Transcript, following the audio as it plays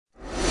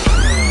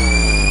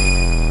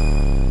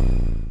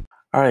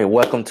All right,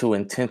 welcome to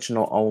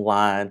Intentional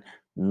Online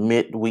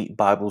Midweek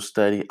Bible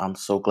Study. I'm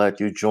so glad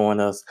you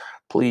joined us.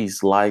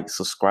 Please like,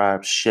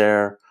 subscribe,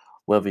 share,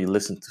 whether you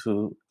listen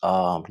to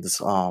this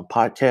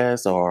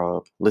podcast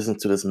or listen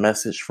to this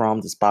message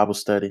from this Bible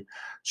study.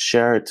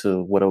 Share it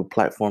to whatever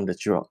platform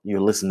that you're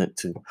listening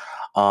to.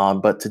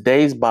 But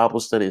today's Bible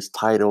study is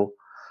titled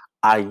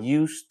 "I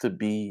Used to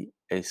Be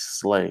a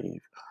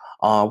Slave."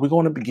 We're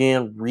going to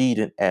begin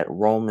reading at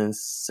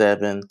Romans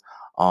 7,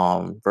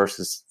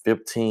 verses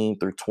 15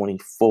 through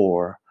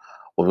 24.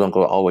 Well, we're going to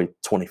go all the way to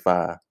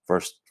 25,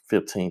 verse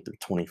 15 through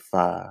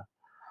 25.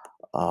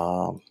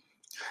 Um,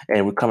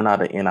 and we're coming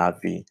out of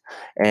NIV.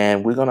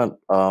 And we're going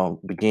to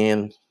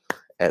begin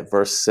at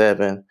verse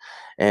 7,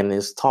 and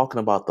it's talking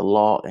about the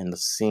law and the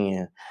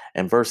sin.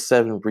 And verse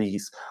 7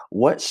 reads,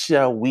 "What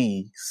shall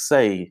we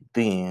say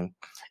then?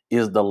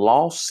 Is the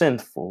law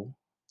sinful?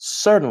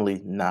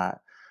 Certainly not.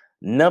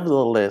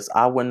 Nevertheless,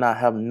 I would not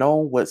have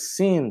known what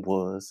sin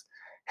was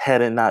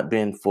had it not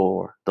been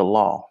for the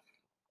law."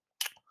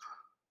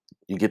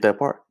 You get that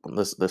part?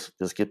 Let's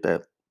just get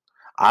that.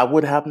 I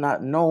would have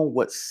not known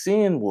what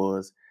sin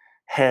was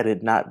had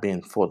it not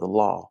been for the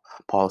law.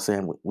 Paul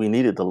saying we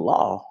needed the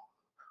law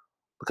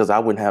because I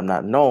wouldn't have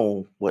not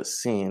known what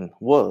sin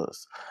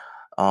was.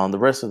 The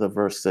rest of the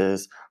verse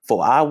says,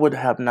 For I would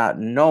not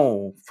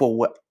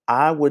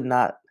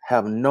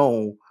have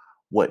known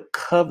what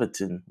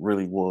coveting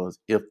really was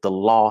if the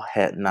law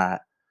had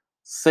not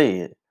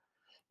said,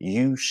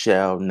 You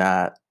shall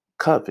not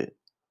covet."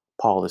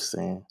 Paul is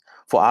saying,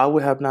 "For I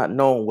would have not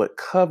known what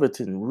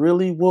coveting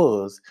really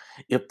was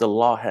if the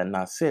law had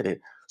not said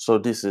it."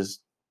 So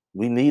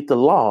we need the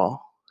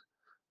law,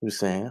 you're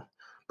saying,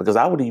 because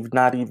I would have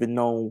not even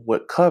known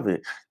what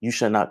covet. You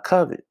shall not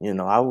covet.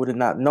 I would have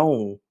not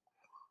known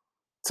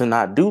to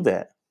not do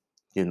that.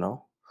 You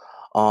know,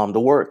 the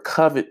word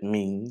covet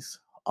means,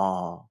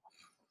 for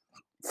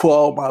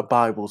all my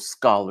Bible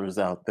scholars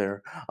out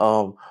there,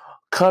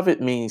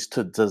 covet means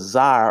to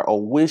desire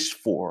or wish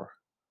for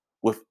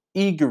with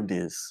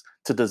eagerness,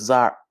 to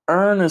desire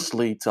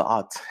earnestly to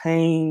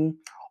attain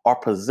or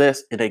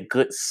possess in a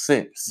good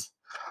sense.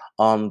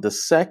 The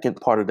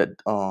second part of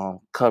that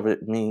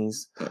covet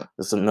means,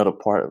 there's another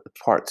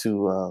part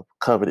to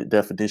coveted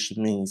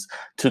definition means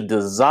to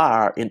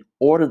desire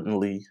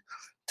inordinately,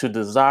 to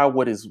desire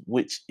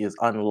which is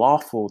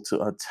unlawful to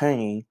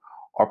attain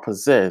or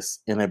possess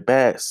in a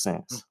bad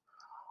sense.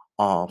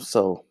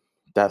 So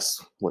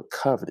that's what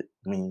coveted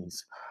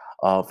means.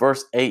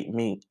 Verse 8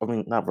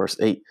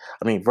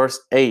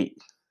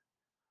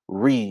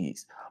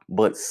 reads,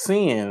 "But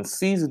sin,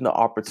 seizing the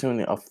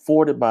opportunity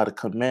afforded by the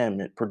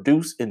commandment,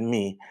 produced in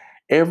me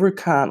every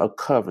kind of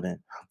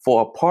covenant.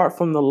 For apart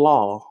from the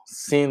law,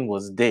 sin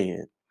was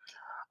dead."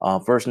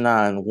 Verse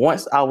 9,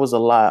 "Once I was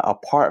alive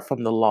apart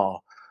from the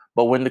law,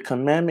 but when the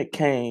commandment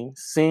came,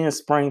 sin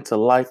sprang to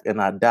life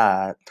and I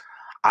died.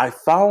 I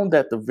found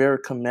that the very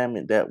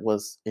commandment that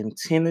was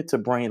intended to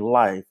bring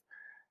life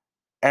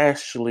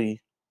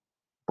actually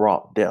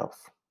brought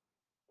death.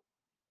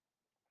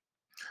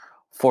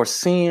 For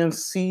sin,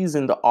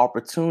 seizing the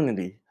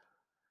opportunity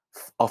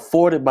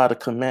afforded by the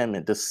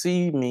commandment,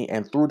 deceived me,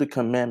 and through the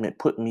commandment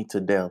put me to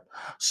death.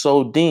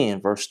 So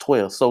then," verse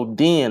 12, "so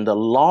then the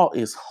law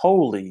is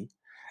holy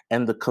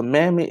and the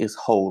commandment is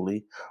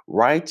holy,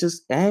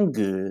 righteous and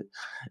good.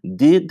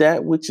 Did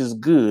that which is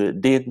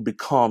good then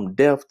become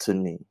death to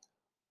me?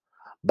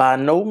 By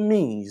no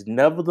means.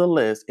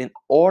 Nevertheless, in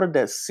order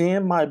that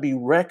sin might be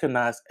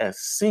recognized as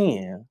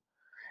sin,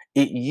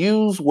 it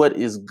used what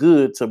is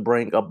good to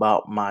bring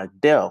about my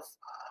death,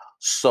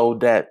 so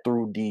that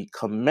through the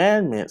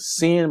commandment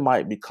sin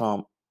might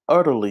become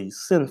utterly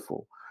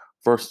sinful."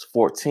 Verse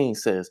 14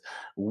 says,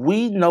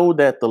 "We know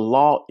that the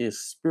law is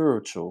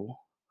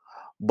spiritual,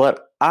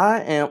 but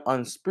I am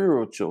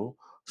unspiritual,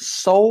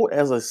 sold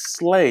as a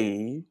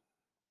slave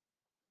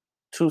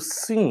to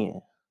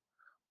sin."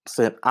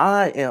 Said,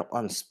 "I am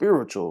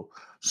unspiritual,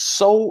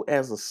 sold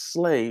as a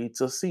slave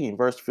to sin."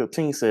 Verse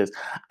 15 says,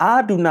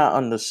 "I do not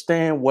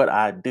understand what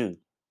I do."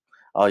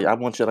 Oh, yeah, I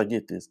want you to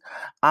get this.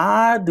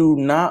 "I do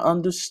not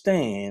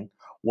understand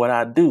what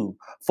I do.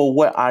 For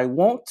what I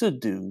want to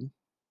do,"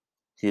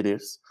 here it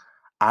is,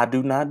 "I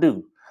do not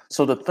do."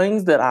 So the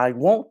things that I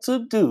want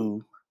to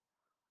do,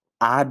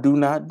 I do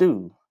not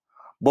do.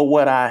 But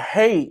what I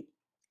hate,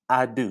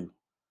 I do.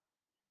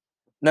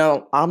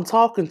 Now, I'm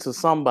talking to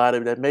somebody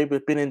that maybe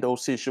been in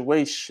those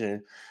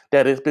situations,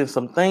 that there's been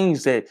some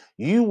things that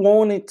you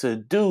wanted to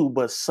do,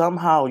 but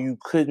somehow you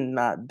could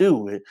not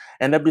do it.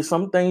 And there'll be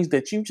some things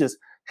that you just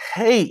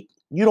hate.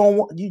 You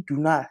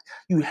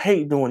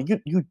hate doing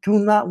it. You do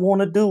not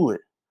want to do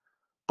it,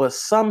 but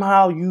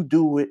somehow you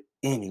do it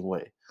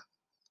anyway.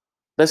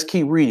 Let's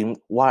keep reading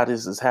why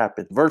this has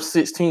happened. Verse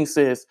 16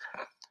 says,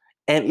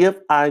 "And if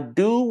I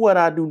do what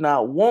I do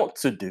not want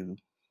to do,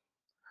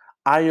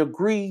 I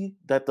agree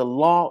that the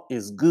law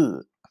is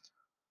good."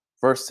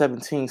 Verse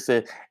 17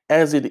 said,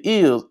 "As it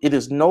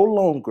is no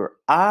longer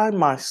I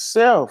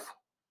myself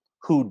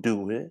who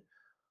do it."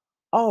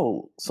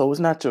 Oh, so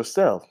it's not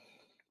yourself.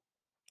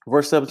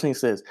 Verse 17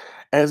 says,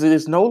 as it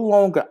is no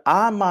longer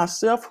I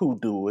myself who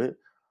do it.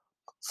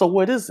 So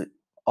what is it?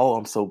 Oh,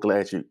 I'm so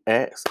glad you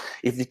asked.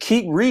 If you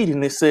keep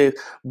reading, it says,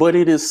 but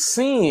it is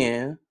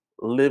sin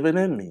living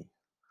in me.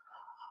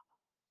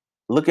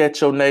 Look at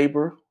your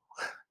neighbor,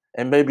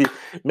 and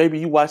maybe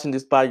you watching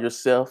this by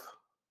yourself,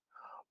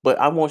 but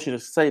I want you to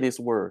say this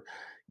word.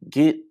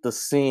 Get the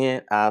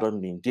sin out of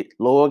me.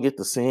 Lord, get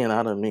the sin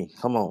out of me.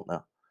 Come on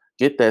now.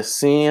 Get that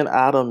sin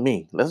out of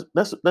me.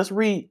 Let's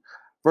read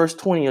verse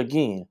 20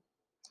 again.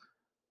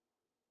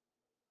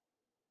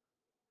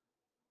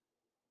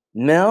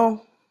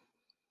 Now,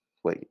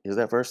 wait, is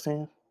that verse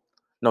 10?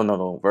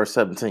 No, verse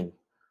 17.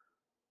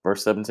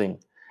 Verse 17.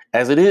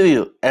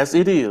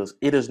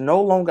 It is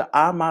no longer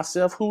I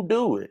myself who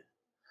do it,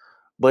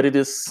 but it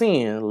is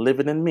sin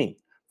living in me.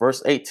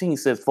 Verse 18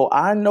 says, for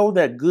I know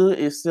that good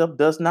itself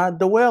does not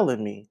dwell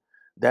in me.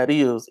 That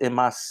is, in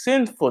my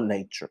sinful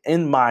nature,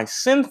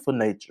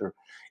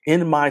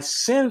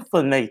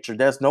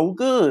 that's no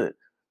good.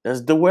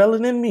 That's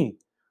dwelling in me.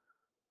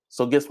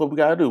 So guess what we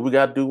got to do? We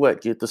got to do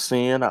what? Get the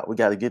sin out. We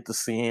got to get the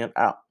sin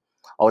out.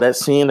 Oh, that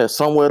sin that's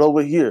somewhere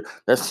over here.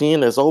 That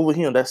sin that's over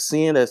here. That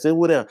sin that's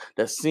over there.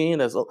 That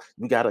sin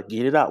we got to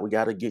get it out. We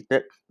got to get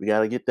that. We got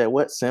to get that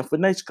what? Sinful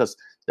nature, because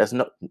that's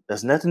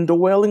nothing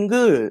dwelling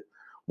good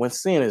when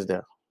sin is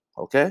there.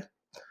 Okay?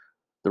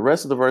 The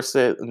rest of the verse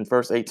said in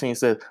verse 18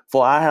 says,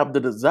 for I have the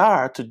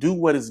desire to do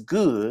what is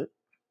good.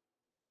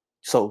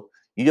 So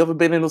you ever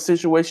been in a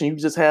situation you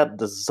just had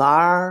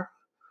desire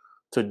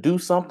to do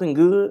something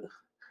good?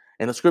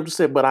 And the scripture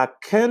said, but I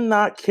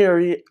cannot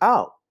carry it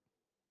out.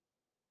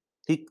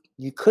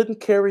 You couldn't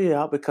carry it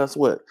out because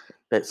what?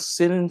 That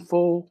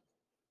sinful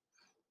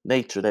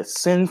nature,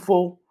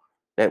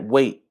 that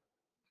weight,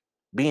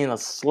 being a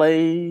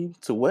slave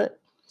to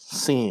what?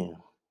 Sin.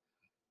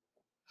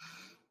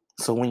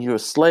 So when you're a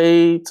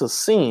slave to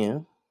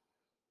sin,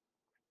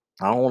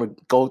 I don't want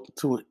to go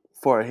too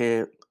far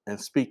ahead and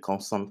speak on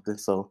something.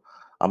 So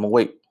I'm going to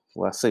wait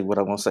while I say what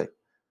I want to say.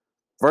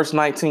 Verse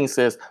 19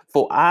 says,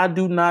 for I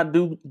do not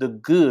do the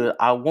good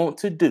I want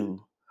to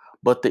do,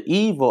 but the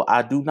evil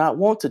I do not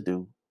want to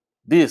do,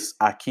 this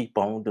I keep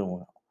on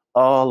doing.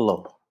 Oh,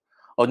 Lord.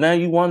 Oh, now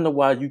you wonder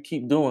why you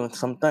keep doing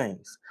some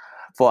things.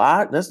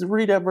 Let's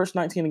read that verse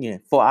 19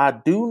 again. For I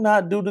do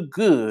not do the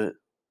good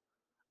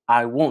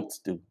I want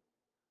to do.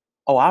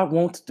 Oh, I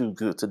want to do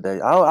good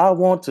today. I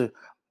want to,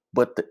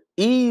 but the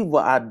evil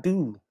I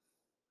do,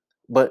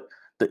 but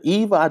the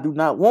evil I do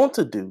not want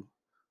to do,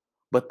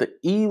 but the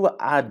evil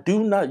I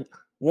do not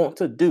want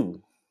to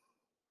do,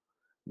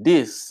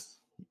 this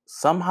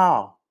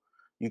somehow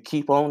you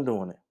keep on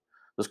doing it.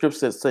 The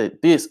scripture said,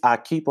 this I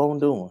keep on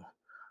doing.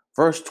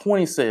 Verse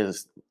 20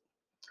 says,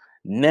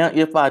 now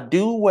if I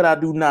do what I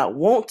do not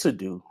want to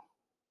do,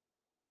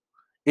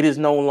 it is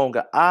no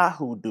longer I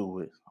who do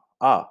it.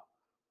 I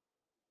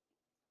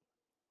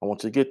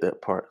want you to get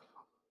that part.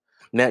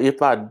 Now,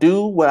 if I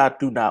do what I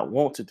do not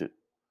want to do,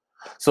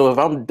 so if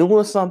I'm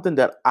doing something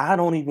that I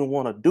don't even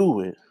want to do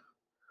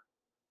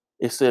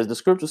it says, the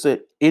scripture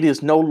said, it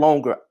is no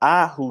longer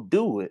I who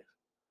do it.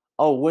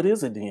 Oh, what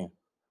is it then?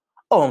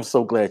 Oh, I'm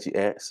so glad you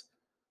asked.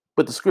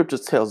 But the scripture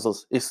tells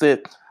us, it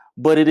said,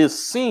 but it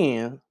is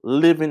sin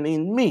living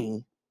in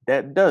me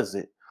that does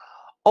it.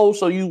 Oh,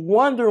 so you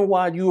wondering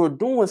why you are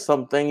doing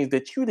some things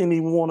that you didn't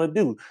even want to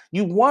do.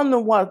 You wonder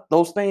why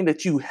those things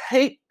that you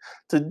hate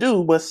to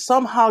do, but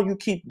somehow you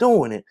keep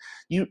doing it.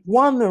 You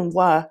wondering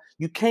why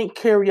you can't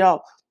carry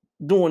out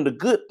doing the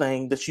good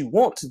thing that you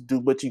want to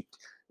do, but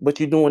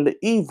you're doing the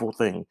evil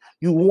thing.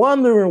 You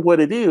wondering what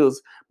it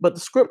is, but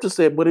the scripture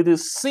said, but it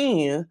is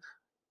sin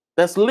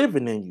that's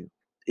living in you.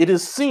 It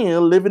is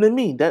sin living in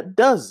me that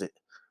does it.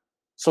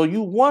 So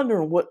you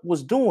wondering what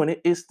was doing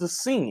it is the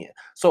sin.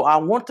 So I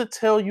want to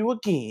tell you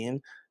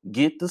again,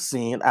 get the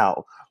sin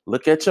out.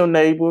 Look at your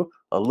neighbor,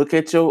 or look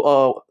at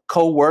your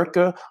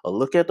co-worker, or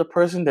look at the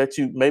person that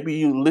you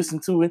listen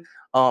to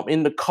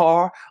in the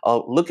car,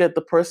 or look at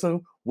the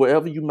person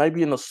wherever you may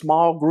be in a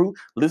small group,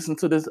 listen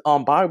to this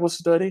Bible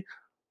study.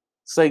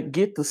 Say,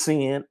 get the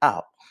sin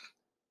out.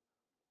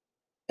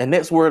 And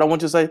next word I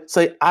want you to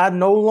say, I am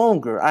no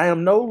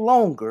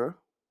longer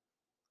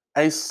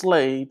a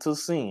slave to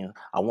sin.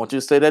 I want you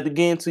to say that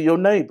again to your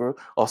neighbor,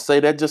 or say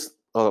that just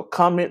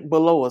comment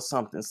below or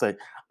something. Say,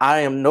 I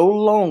am no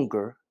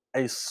longer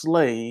a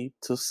slave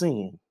to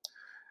sin.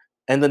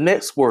 And the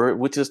next word,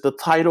 which is the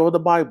title of the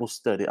Bible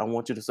study, I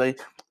want you to say,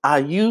 I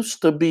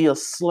used to be a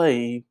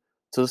slave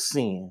to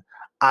sin.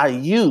 I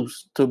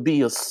used to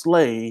be a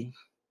slave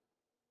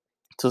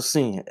to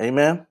sin.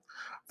 Amen.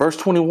 Verse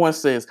 21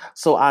 says,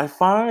 so I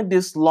find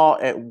this law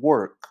at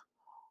work.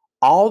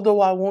 Although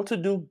I want to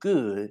do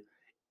good,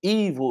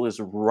 evil is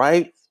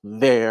right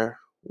there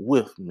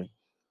with me.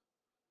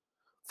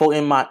 For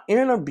in my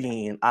inner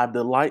being, I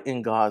delight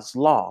in God's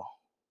law.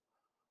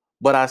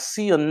 But I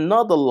see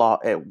another law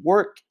at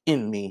work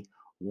in me,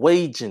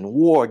 waging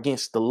war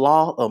against the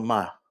law of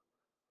my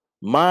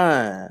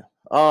mind.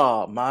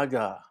 Oh my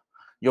God.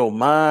 Your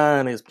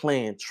mind is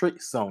playing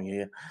tricks on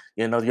you.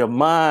 You know, your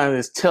mind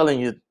is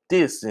telling you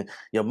this, and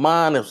your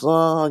mind is,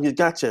 you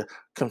got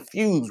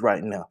confused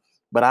right now.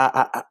 But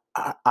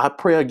I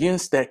pray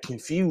against that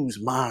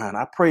confused mind.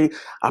 I pray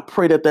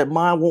that that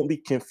mind won't be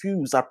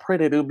confused. I pray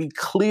that it'll be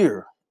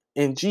clear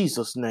in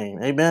Jesus'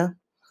 name. Amen.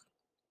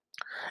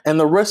 And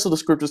the rest of the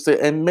scripture said,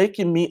 and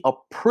making me a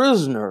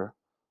prisoner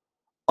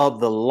of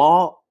the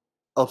law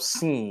of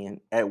sin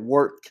at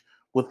work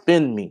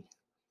within me,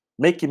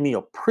 making me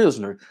a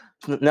prisoner.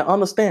 Now,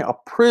 understand, a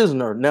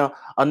prisoner. Now,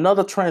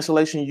 another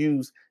translation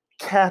used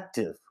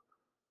captive.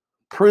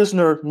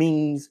 Prisoner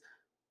means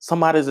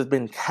somebody has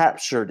been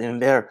captured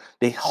and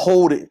they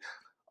hold it.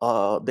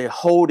 They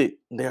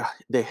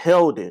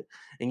held it.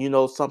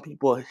 And some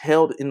people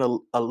held in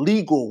a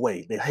legal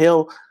way. They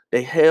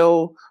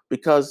held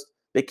because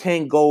they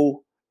can't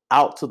go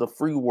out to the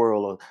free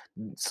world.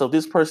 So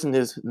this person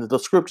is, the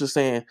scripture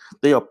saying,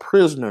 they are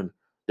prisoner.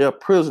 They're a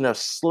prisoner,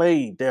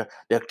 slave. They're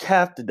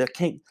captive.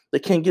 They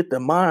can't get their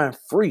mind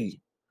free.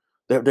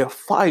 They're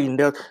fighting.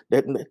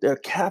 They're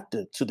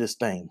captive to this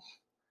thing.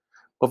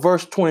 But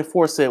verse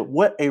 24 said,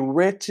 "What a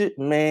wretched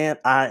man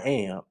I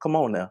am." Come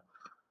on now.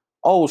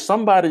 Oh,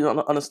 somebody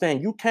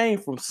understand, you came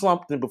from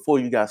something before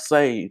you got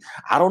saved.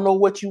 I don't know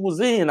what you was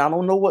in. I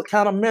don't know what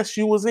kind of mess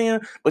you was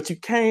in, but you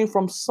came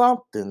from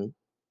something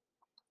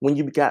when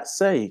you got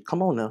saved.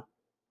 Come on now.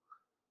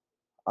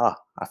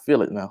 I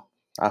feel it now.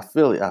 I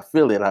feel it. I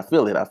feel it. I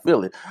feel it. I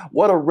feel it.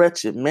 What a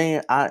wretched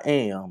man I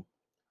am.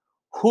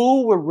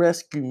 Who will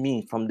rescue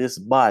me from this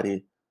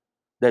body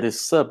that is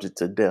subject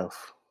to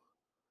death?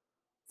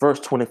 Verse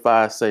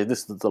 25 says,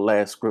 this is the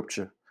last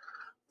scripture.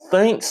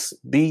 Thanks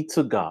be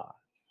to God,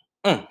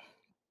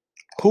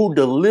 who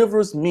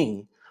delivers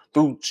me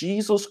through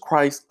Jesus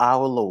Christ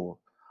our Lord.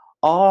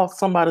 Oh,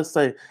 somebody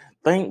say,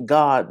 thank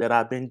God that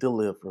I've been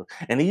delivered.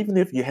 And even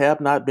if you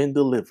have not been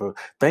delivered,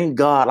 thank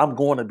God I'm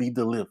going to be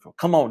delivered.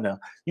 Come on now.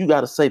 You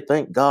got to say,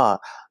 thank God.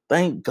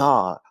 Thank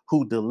God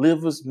who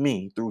delivers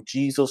me through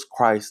Jesus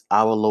Christ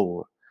our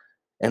Lord.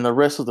 And the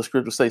rest of the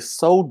scripture says,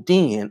 so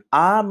then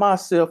I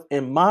myself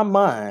in my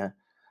mind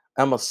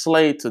am a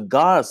slave to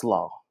God's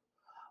law,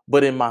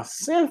 but in my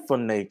sinful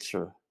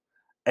nature,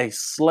 a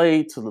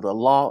slave to the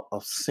law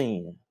of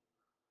sin.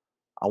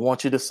 I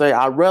want you to say,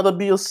 I'd rather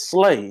be a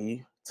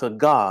slave to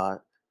God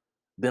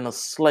than a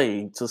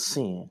slave to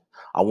sin.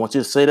 I want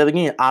you to say that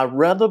again. I'd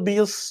rather be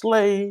a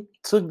slave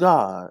to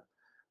God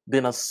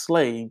than a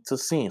slave to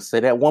sin. Say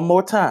that one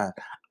more time.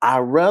 I'd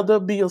rather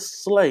be a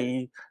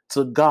slave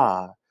to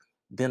God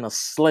than a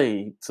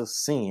slave to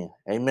sin.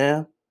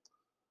 Amen.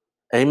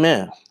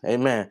 Amen.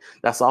 Amen.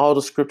 That's all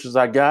the scriptures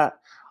I got.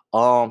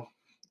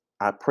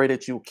 I pray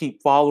that you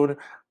keep following.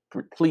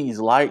 Please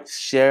like,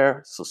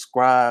 share,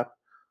 subscribe.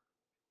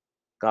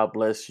 God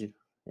bless you.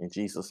 In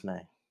Jesus'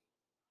 name.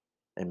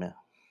 Amen.